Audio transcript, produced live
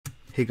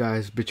Hey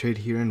guys, Betrayed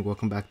here and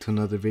welcome back to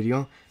another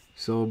video.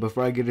 So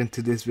before I get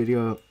into this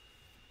video,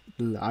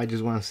 I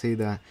just want to say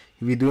that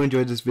if you do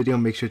enjoy this video,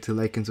 make sure to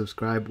like and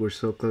subscribe. We're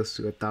so close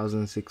to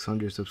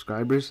 1,600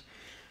 subscribers.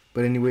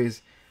 But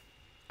anyways,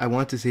 I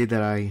want to say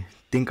that I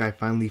think I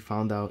finally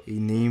found out a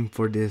name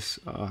for this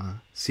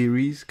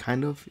series,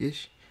 kind of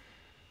ish.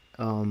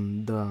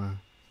 The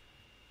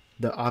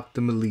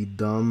optimally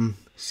dumb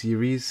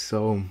series.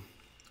 So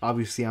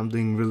obviously I'm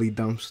doing really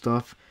dumb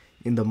stuff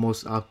in the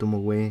most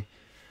optimal way.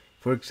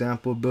 For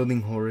example,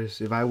 building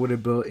HORUSS. If I would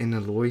have built in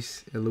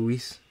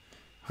Eloise,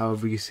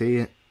 however you say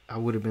it, I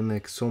would have been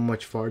like so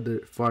much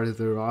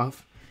farther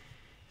off,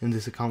 and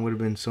this account would have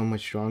been so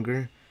much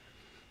stronger.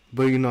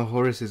 But you know,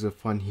 HORUSS is a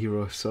fun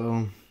hero,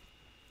 so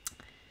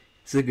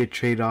it's a good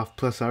trade-off.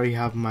 Plus, I already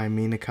have my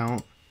main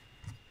account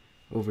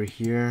over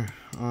here,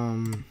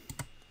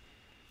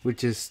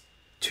 which is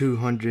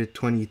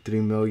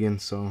 223 million.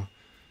 So,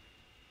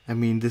 I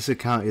mean, this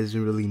account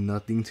isn't really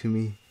nothing to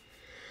me.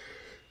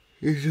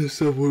 It's just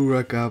somewhere where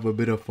I can have a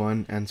bit of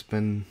fun and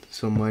spend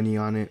some money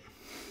on it.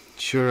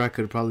 Sure, I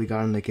could probably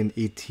gotten like an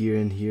A tier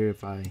in here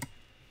if I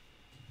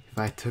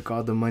took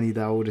all the money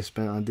that I would have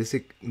spent on this,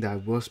 that I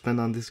will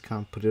spend on this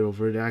account, put it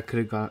over there. I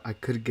could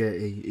get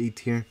a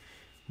tier,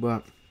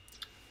 but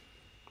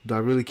do I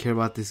really care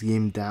about this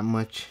game that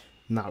much?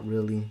 Not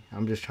really.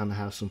 I'm just trying to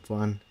have some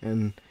fun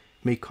and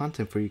make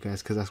content for you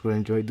guys because that's what I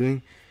enjoy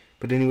doing.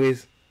 But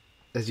anyways,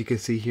 as you can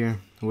see here,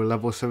 we're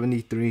level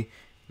 73.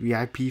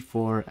 VIP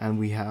 4, and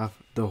we have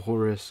the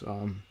HORUSS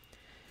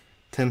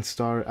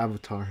 10-star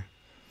avatar.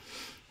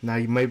 Now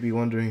you might be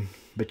wondering,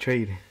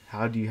 Betrayed,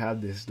 how do you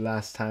have this?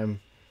 Last time,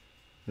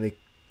 like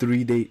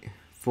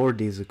 4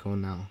 days ago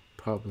now,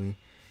 probably,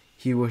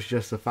 he was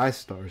just a 5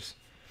 stars,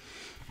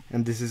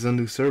 and this is a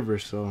new server,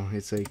 so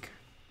it's like,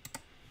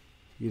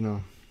 you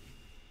know,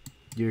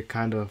 you're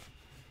kind of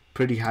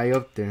pretty high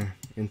up there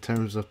in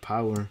terms of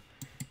power,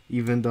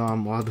 even though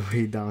I'm all the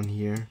way down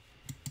here.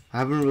 I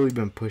haven't really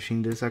been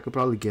pushing this. I could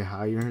probably get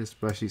higher,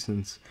 especially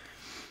since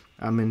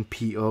I'm in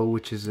PO,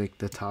 which is like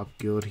the top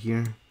guild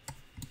here.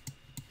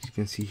 As you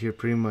can see here,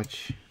 pretty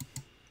much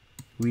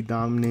we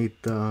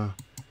dominate the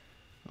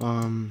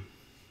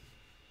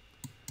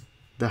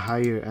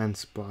higher end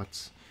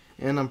spots,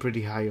 and I'm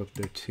pretty high up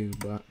there too.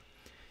 But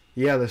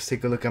yeah, let's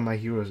take a look at my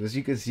heroes. As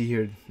you can see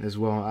here as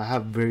well, I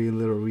have very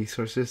little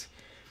resources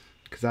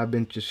because I've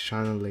been just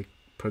trying to like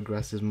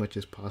progress as much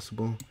as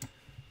possible.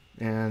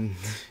 And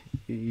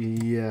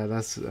yeah,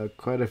 that's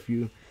quite a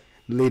few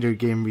later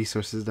game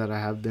resources that I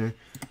have there.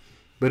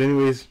 But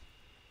anyways,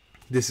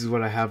 this is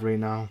what I have right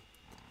now.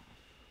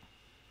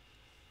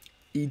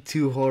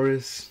 E2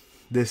 HORUSS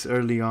this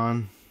early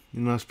on,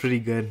 you know, it's pretty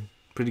good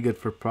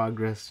for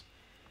progress.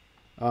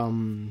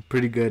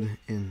 Pretty good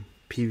in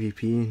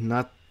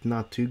PvP,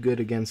 not too good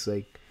against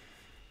like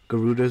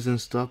Garudas and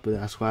stuff, but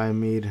that's why I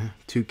made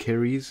 2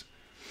 carries.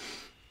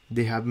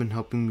 They have been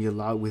helping me a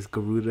lot with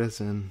Garudas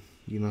and,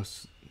 you know,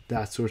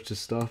 that sorts of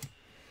stuff.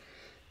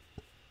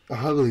 I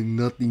have like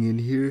nothing in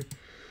here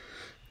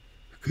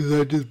because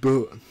I just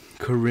built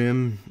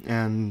Karim,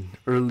 and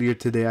earlier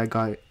today I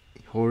got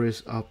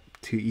HORUSS up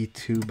to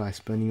E2 by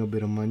spending a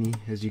bit of money.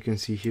 As you can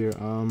see here,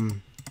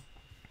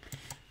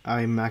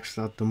 I maxed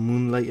out the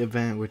Moonlight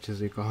event, which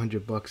is like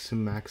 $100 to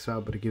max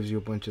out, but it gives you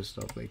a bunch of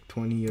stuff like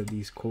 20 of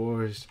these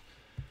cores,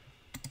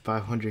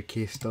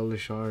 500k stellar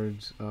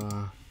shards,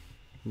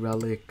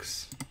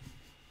 relics,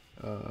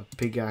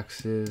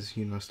 pickaxes,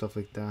 you know, stuff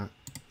like that.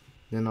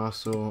 Then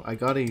also I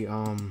got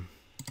a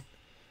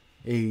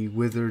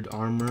withered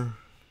armor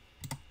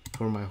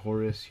for my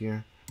HORUSS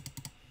here.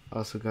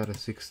 Also got a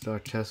 6-star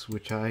chest,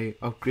 which I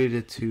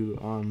upgraded to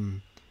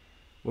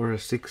or a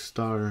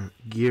 6-star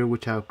gear,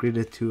 which I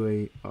upgraded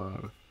to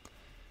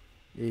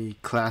a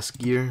class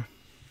gear.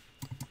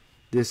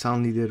 This I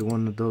only did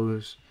one of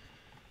those.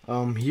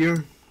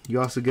 Here you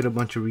also get a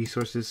bunch of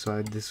resources,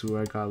 so this is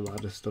where I got a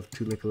lot of stuff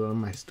too, like a lot of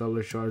my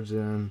stellar shards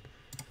and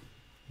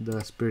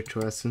the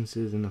spiritual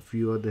essences and a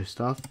few other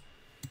stuff.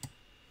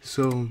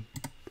 So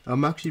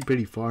I'm actually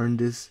pretty far in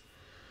this.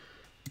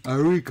 I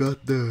already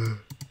got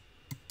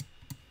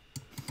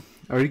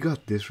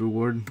this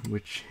reward,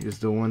 which is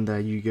the one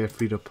that you get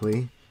free to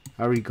play.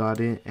 I already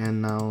got it,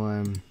 and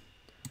now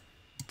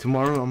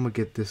tomorrow I'm gonna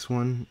get this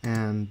one,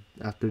 and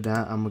after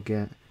that I'm gonna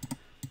get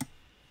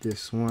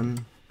this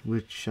one,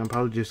 which I'm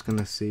probably just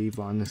gonna save,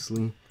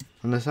 honestly,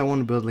 unless I want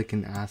to build like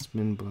an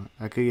Aspen, but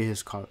I could get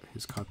his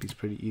copies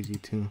pretty easy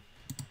too.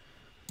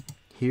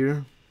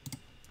 Here,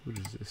 what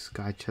is this,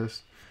 sky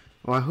chest?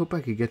 Oh, I hope I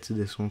could get to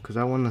this one because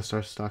I want to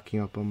start stocking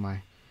up on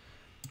my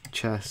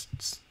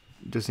chests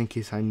just in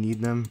case I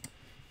need them.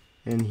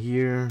 And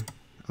here,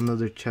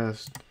 another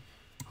chest.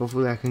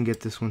 Hopefully I can get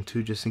this one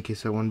too, just in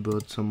case I want to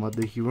build some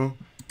other hero.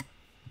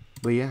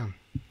 But yeah,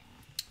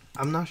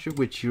 I'm not sure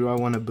which hero I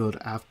want to build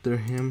after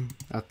him,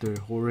 after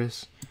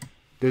HORUSS.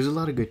 There's a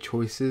lot of good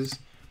choices.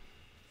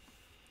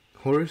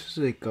 HORUSS is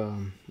like,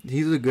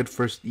 he's a good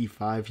first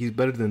E5. He's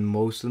better than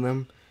most of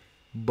them,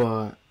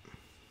 but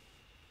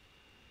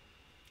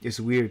it's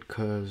weird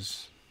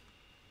because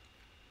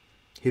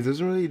He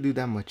doesn't really do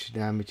that much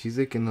damage. He's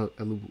like an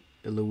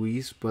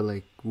Eloise, but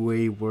like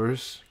way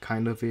worse,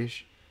 kind of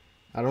ish.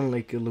 I don't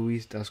like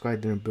Eloise, that's why I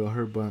didn't build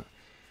her, but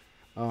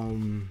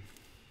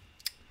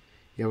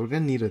yeah, we're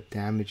gonna need a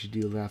damage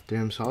dealer after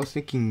him. So I was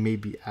thinking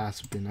maybe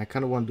Aspen. I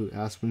kind of want to do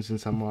Aspen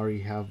since I'm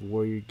already have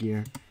warrior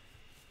gear.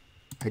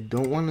 I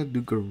don't want to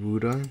do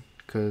Garuda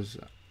because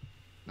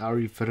I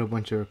already fed a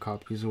bunch of her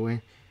copies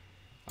away.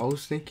 I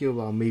was thinking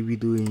about maybe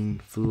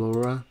doing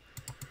Flora.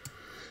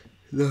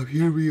 Now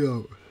hear me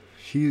out.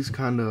 She's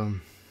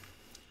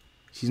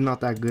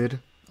not that good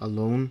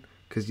alone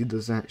because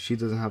she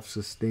doesn't have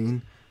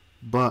sustain.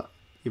 But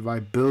if I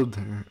build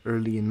her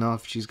early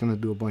enough, she's gonna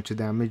do a bunch of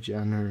damage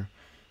and her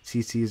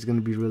CC is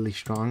gonna be really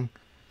strong.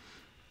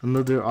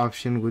 Another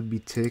option would be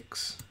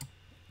Tix.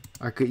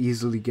 I could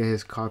easily get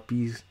his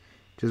copies.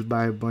 Just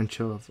buy a bunch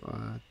of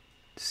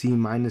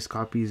C-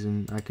 copies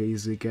and I could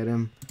easily get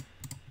him.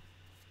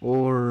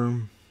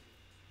 Or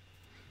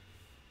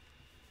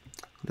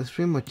that's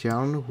pretty much it. I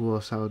don't know who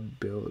else I would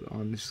build,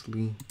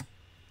 honestly.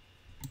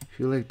 I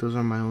feel like those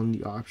are my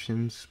only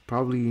options.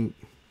 Probably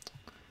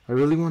I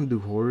really want to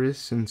do Horus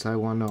since I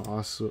want to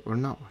also, or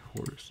not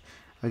Horus.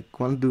 I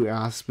want to do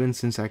Aspen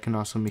since I can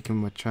also make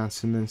him a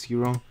Transcendence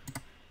hero.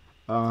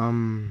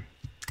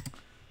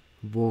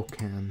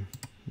 Volcan.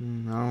 I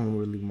don't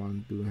really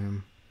want to do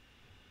him.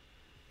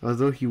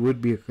 Although he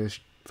would be a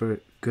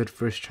good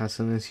first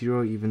Transcendence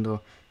hero, even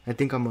though I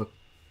think I'm gonna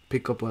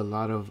pick up a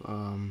lot of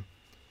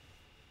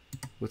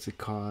what's it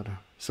called,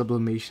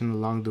 sublimation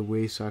along the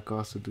way, so I could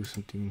also do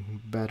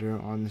something better,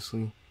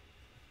 honestly.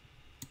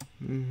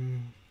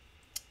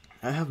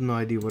 I have no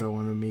idea what I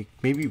want to make.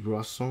 Maybe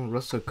Russell.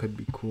 Russell could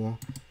be cool.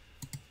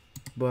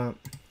 But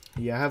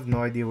yeah, I have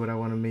no idea what I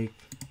want to make.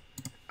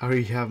 I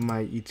already have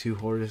my E2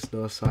 Horus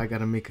though, so I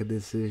gotta make a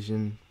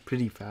decision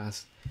pretty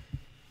fast.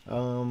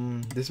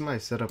 This is my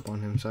setup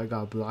on him. So I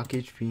got block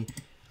HP.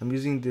 I'm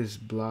using this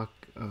block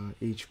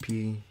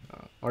HP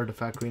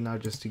artifact right now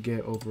just to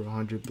get over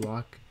 100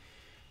 block.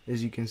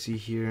 As you can see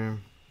here,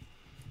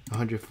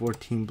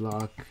 114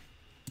 block.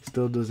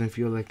 Still doesn't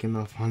feel like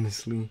enough,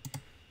 honestly.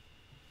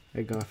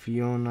 I got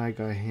Fiona, I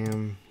got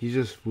him. He's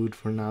just food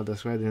for now,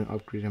 that's why I didn't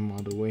upgrade him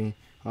all the way.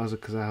 Also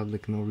because I have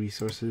like no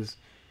resources.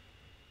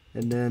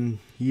 And then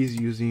he's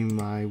using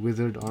my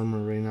withered armor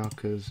right now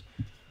because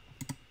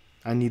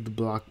I need the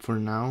block for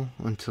now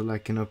until I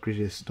can upgrade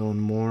his stone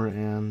more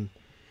and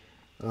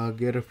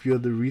get a few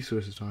other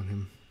resources on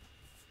him.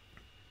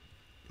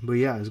 But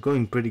yeah, it's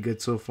going pretty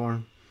good so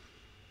far.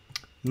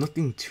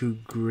 Nothing too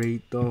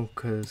great though,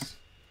 because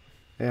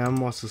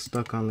I'm also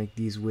stuck on like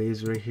these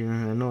waves right here.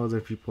 I know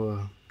other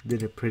people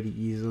did it pretty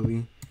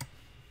easily,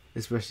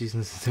 especially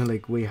since they're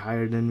like way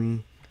higher than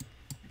me.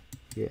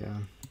 Yeah,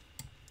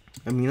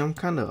 I mean I'm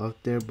kind of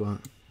up there, but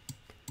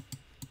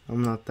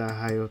I'm not that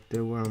high up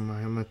there. Where am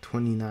I? I'm at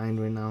 29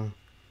 right now.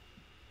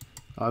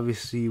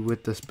 Obviously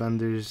with the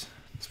spenders,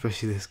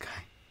 especially this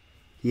guy,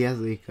 he has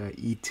like a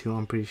E2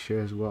 I'm pretty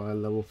sure as well at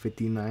level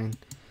 59.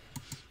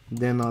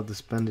 Then all the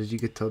spenders, you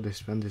could tell they're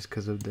spenders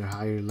because of their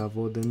higher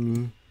level than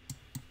me.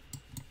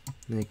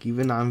 Like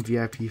even I'm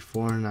VIP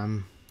 4 and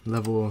I'm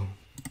level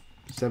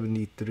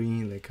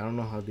 73. Like I don't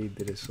know how they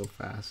did it so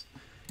fast.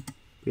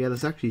 But yeah,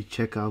 let's actually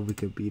check out if we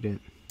could beat it.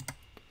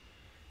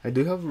 I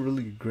do have a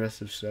really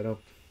aggressive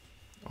setup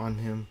on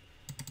him.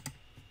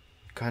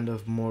 Kind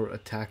of more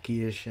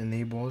attacky-ish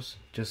enables,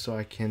 just so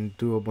I can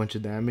do a bunch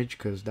of damage,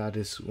 because that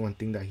is one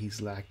thing that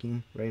he's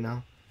lacking right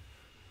now.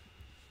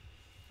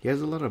 He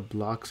has a lot of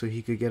blocks, so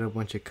he could get a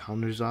bunch of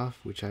counters off,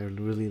 which I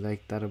really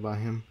like that about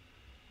him.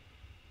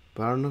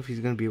 But I don't know if he's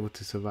gonna be able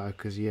to survive,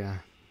 because yeah,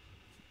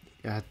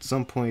 at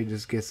some point it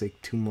just gets like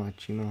too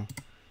much, you know.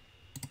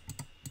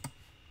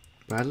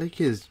 But I like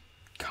his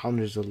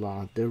counters a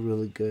lot. They're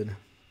really good.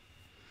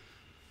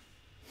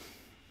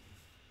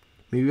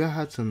 Maybe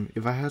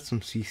if I had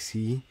some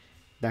CC,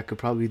 that could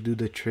probably do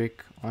the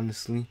trick,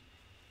 honestly.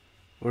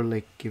 Or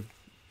like if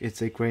it's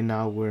like right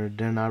now where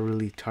they're not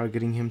really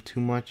targeting him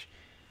too much.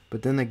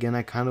 But then again,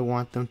 I kind of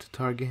want them to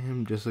target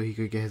him just so he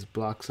could get his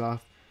blocks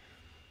off.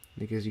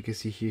 Because you can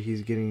see here,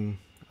 he's getting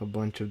a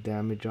bunch of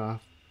damage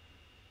off.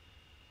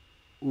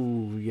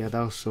 Ooh, yeah,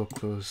 that was so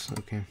close.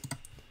 Okay.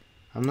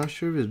 I'm not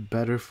sure if it's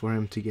better for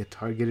him to get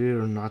targeted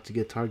or not to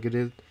get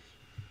targeted.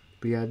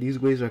 But yeah, these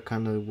waves are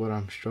kind of what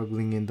I'm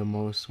struggling in the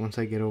most. Once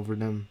I get over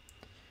them,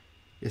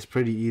 it's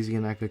pretty easy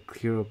and I could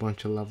clear a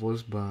bunch of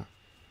levels. But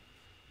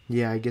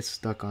yeah, I get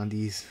stuck on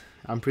these.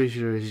 I'm pretty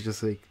sure it's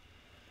just like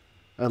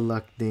a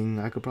luck thing.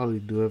 I could probably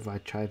do it if I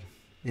tried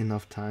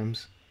enough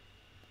times.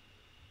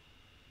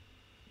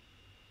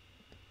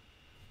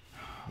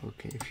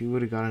 Okay, if he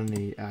would have gotten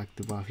a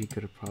active off, he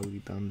could have probably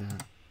done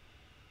that.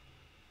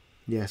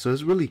 Yeah, so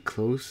it's really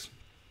close.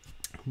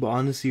 But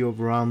honestly,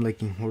 overall, I'm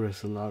liking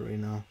Horus a lot right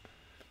now.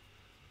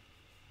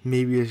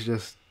 Maybe it's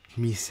just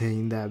me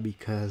saying that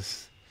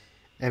because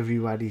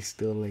everybody's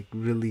still like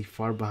really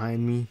far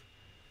behind me.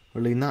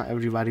 Or like not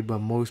everybody, but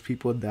most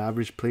people, the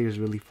average player is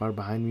really far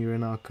behind me right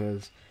now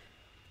because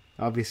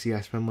obviously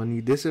I spend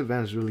money. This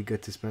event is really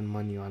good to spend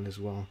money on as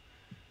well.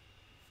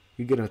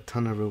 You get a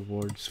ton of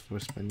rewards for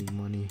spending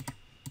money.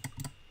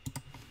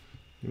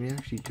 Let me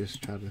actually just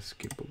try to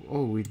skip.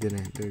 Oh, we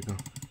didn't. There you go.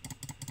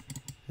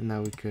 And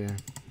now we could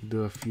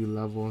do a few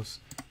levels.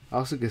 I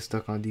also get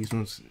stuck on these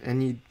ones.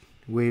 Any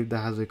wave that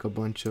has like a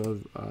bunch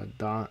of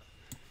dot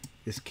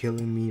is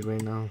killing me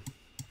right now.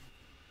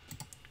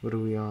 What are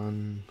we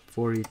on?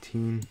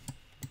 418.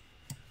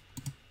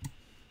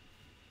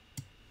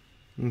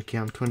 Okay,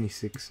 I'm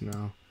 26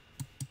 now.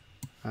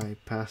 I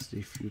passed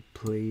a few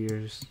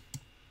players.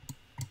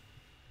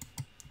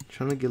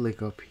 Trying to get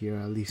like up here,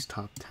 at least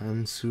top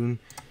 10 soon.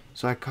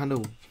 So I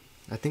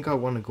think I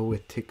want to go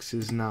with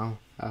Tixes now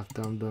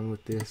after I'm done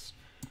with this.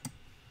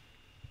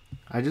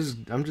 I'm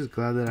just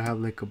glad that I have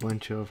like a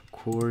bunch of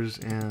cores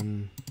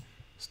and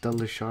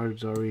stellar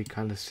shards already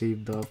kind of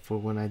saved up for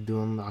when I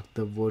do unlock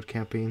the void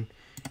campaign,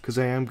 because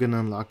I am gonna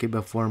unlock it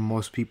before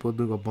most people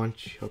do, a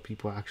bunch of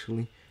people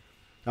actually.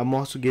 I'm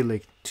also get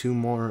like two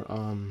more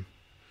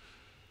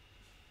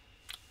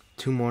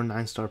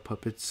 9-star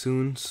puppets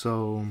soon,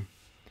 so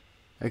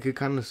I could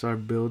kind of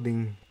start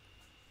building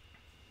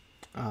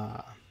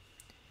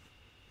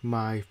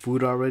my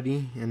food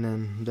already, and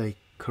then like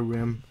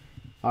Karim,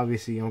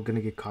 obviously I'm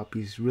gonna get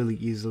copies really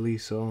easily,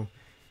 so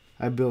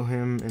I built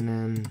him, and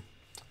then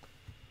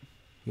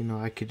you know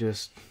I could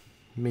just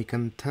make a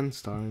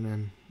 10-star and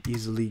then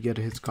easily get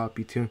his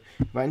copy too.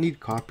 If I need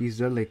copies,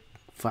 they're like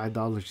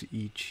 $5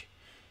 each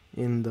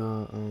in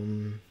the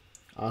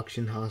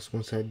auction house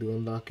once I do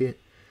unlock it,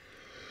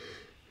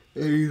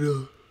 and you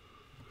know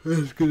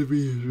it's gonna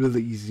be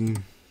really easy.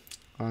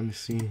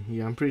 Honestly,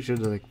 yeah, I'm pretty sure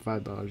they're like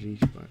 $5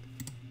 each, but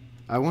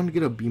I want to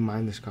get a B-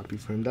 copy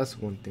for him. That's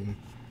one thing.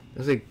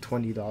 That's like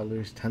 $20,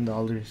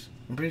 $10.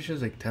 I'm pretty sure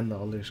it's like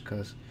 $10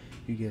 because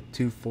you get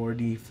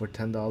 240 for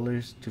 $10,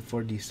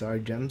 240 star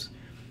gems,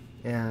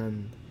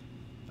 and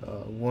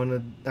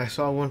I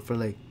saw one for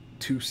like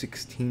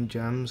 216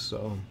 gems,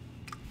 so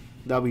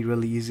that'll be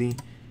really easy.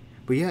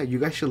 But yeah, you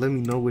guys should let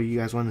me know what you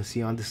guys want to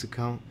see on this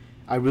account.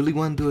 I really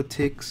want to do a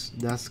Tix.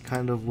 That's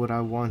kind of what I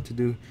want to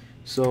do.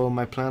 So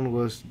my plan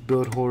was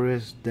build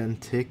Horus, then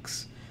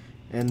Tix,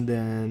 and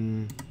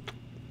then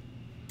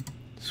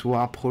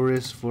swap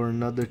Horus for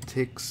another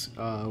Tix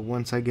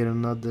once I get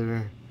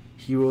another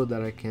hero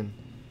that I can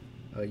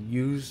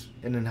use,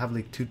 and then have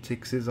like 2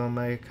 Tixes on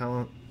my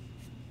account.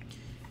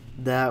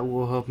 That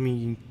will help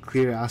me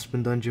clear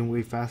Aspen Dungeon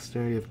way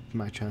faster if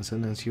my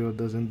Transcendence hero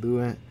doesn't do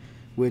it,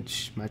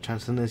 which my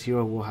Transcendence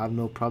hero will have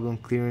no problem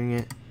clearing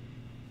it,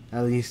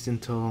 at least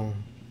until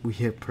we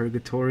hit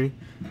Purgatory.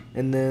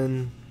 And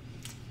then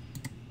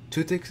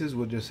 2 Tixes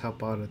will just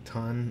help out a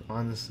ton,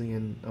 honestly,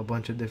 in a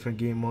bunch of different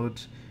game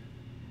modes,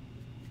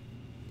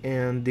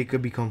 and they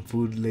could become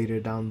food later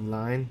down the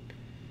line.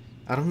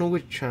 I don't know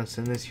which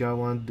Transcendence hero I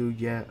want to do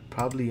yet.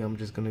 Probably I'm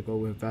just gonna go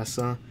with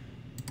Vesa.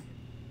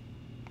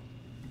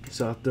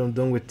 So after I'm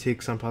done with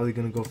Tix, I'm probably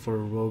gonna go for a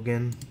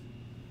Rogan,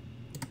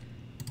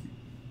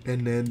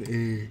 and then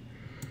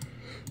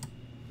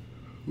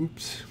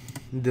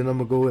then I'm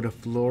gonna go with a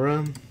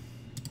Flora,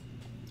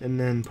 and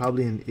then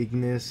probably an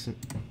Ignis,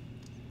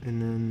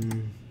 and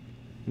then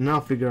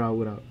I'll figure out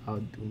what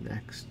I'll do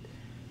next.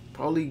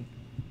 Probably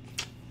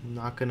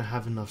not gonna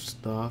have enough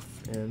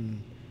stuff,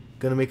 and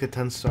gonna make a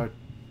 10-star,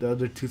 the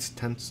other 2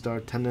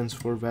 10-star tendons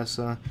for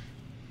Vesa,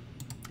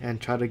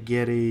 and try to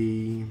get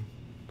a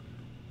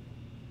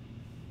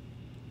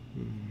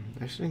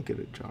I shouldn't get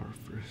a jar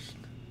first.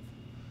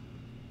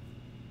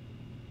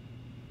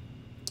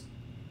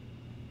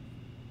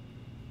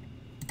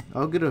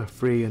 I'll get a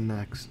Freya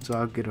next. So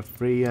I'll get a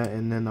Freya,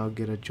 and then I'll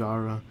get a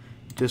Jara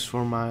just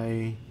for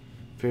my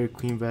Fairy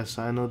Queen Vesa.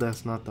 I know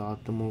that's not the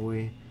optimal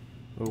way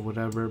or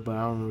whatever, but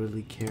I don't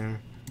really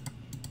care.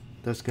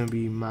 That's gonna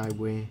be my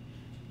way.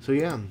 So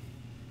yeah,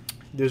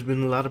 there's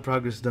been a lot of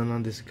progress done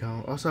on this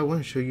account. Also, I want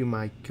to show you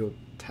my guild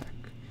tech,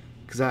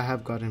 because I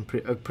have gotten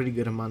a pretty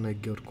good amount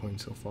of guild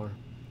coins so far.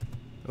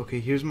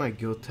 Okay, here's my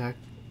guild tech.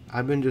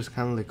 I've been just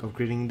kind of like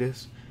upgrading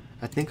this.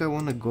 I think I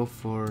want to go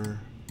for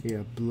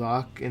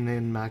block, and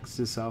then max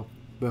this out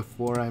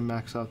before I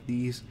max out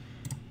these,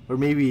 or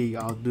maybe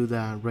I'll do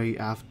that right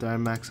after I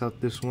max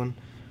out this one.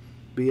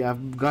 But yeah,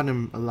 I've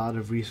gotten a lot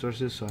of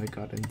resources, so I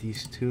got in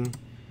these 2.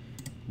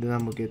 Then I'm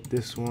gonna get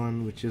this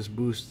one, which just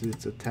boosts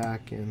its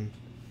attack and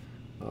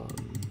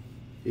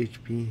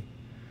HP.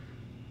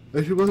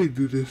 I should probably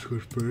do this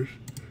one first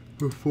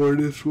before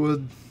this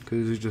one,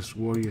 because it's just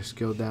warrior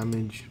skill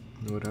damage,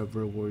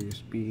 whatever, warrior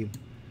speed.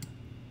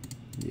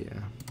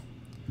 Yeah,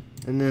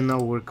 and then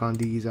I'll work on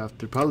these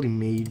after. Probably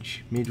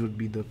mage would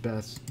be the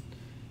best,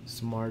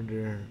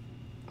 smarter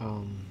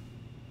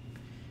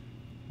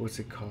what's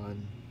it called,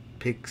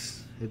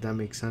 picks, if that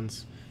makes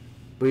sense.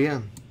 But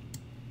yeah,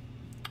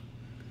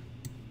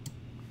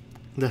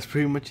 that's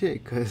pretty much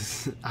it,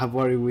 because I've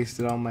already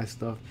wasted all my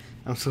stuff.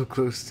 I'm so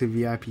close to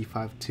VIP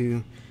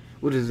 5-2.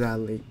 What is that,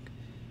 like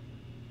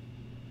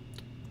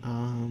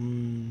 $10,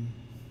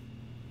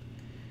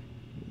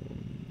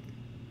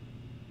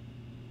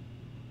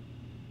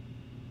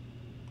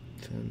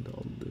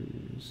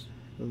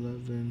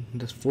 11,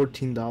 that's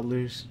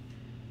 $14.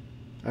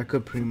 I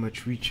could pretty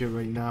much reach it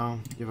right now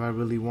if I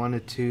really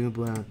wanted to,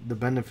 but the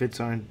benefits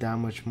aren't that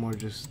much more.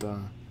 Just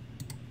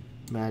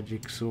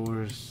magic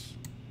source,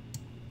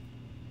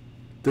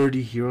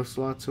 30 hero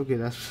slots. Okay,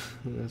 that's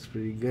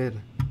pretty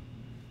good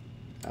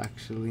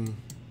actually.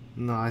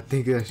 No, I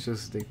think that's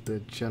just like the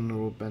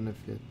general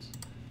benefits.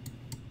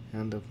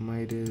 Hand of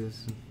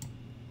Midas,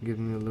 give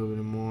me a little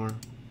bit more.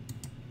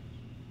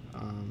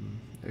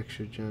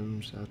 Extra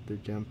gems after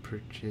gem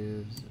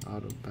purchase,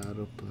 auto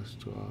battle plus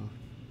 12.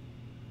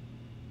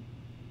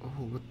 Oh,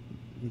 what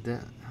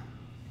that?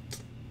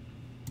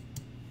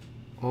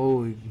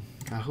 Oh,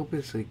 I hope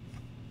it's like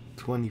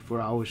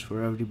 24 hours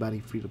for everybody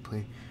free to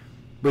play.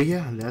 But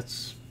yeah,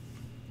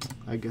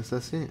 I guess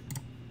that's it.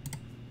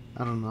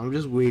 I don't know, I'm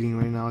just waiting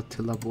right now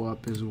to level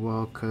up as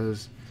well,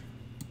 cause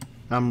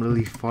I'm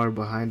really far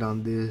behind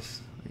on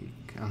this.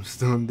 Like, I'm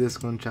still in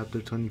this one,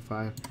 chapter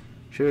 25.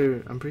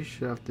 Sure, I'm pretty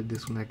sure after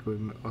this one I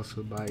could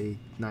also buy a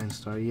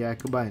 9-star. Yeah, I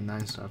could buy a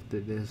 9-star after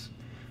this.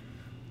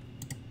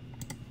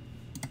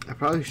 I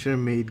probably should have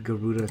made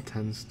Garuda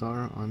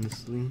 10-star,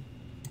 honestly,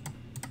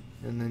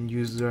 and then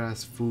used her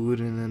as food,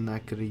 and then I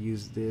could have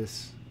used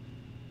this.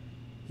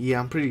 Yeah,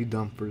 I'm pretty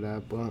dumb for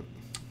that, but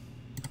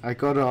I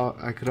could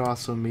have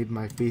also made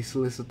my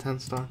faceless a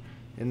 10-star,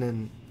 and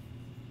then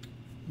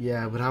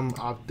yeah, but I'm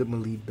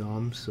optimally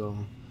dumb, so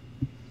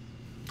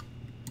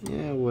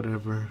yeah,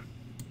 whatever.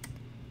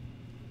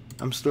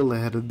 I'm still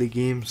ahead of the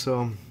game,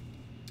 so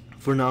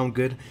for now I'm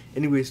good.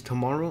 Anyways,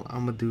 tomorrow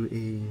I'm gonna do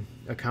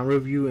a account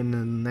review, and then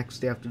the next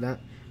day after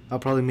that I'll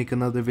probably make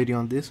another video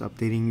on this,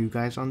 updating you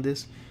guys on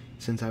this,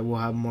 since I will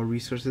have more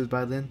resources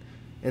by then.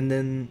 And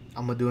then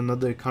I'm gonna do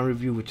another account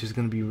review, which is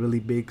gonna be really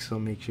big, so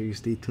make sure you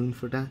stay tuned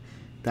for that.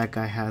 That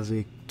guy has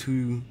like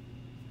two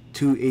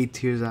A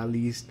tiers at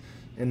least,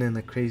 and then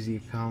a crazy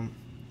account.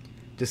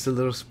 Just a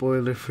little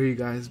spoiler for you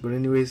guys. But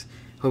anyways,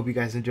 hope you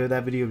guys enjoyed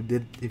that video.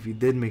 If you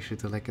did, make sure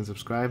to like and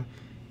subscribe.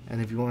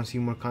 And if you want to see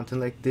more content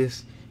like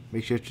this,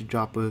 make sure to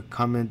drop a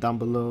comment down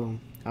below.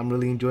 I'm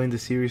really enjoying the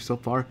series so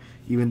far,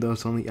 even though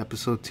it's only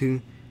episode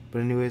 2. But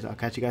anyways, I'll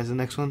catch you guys in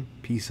the next one.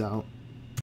 Peace out.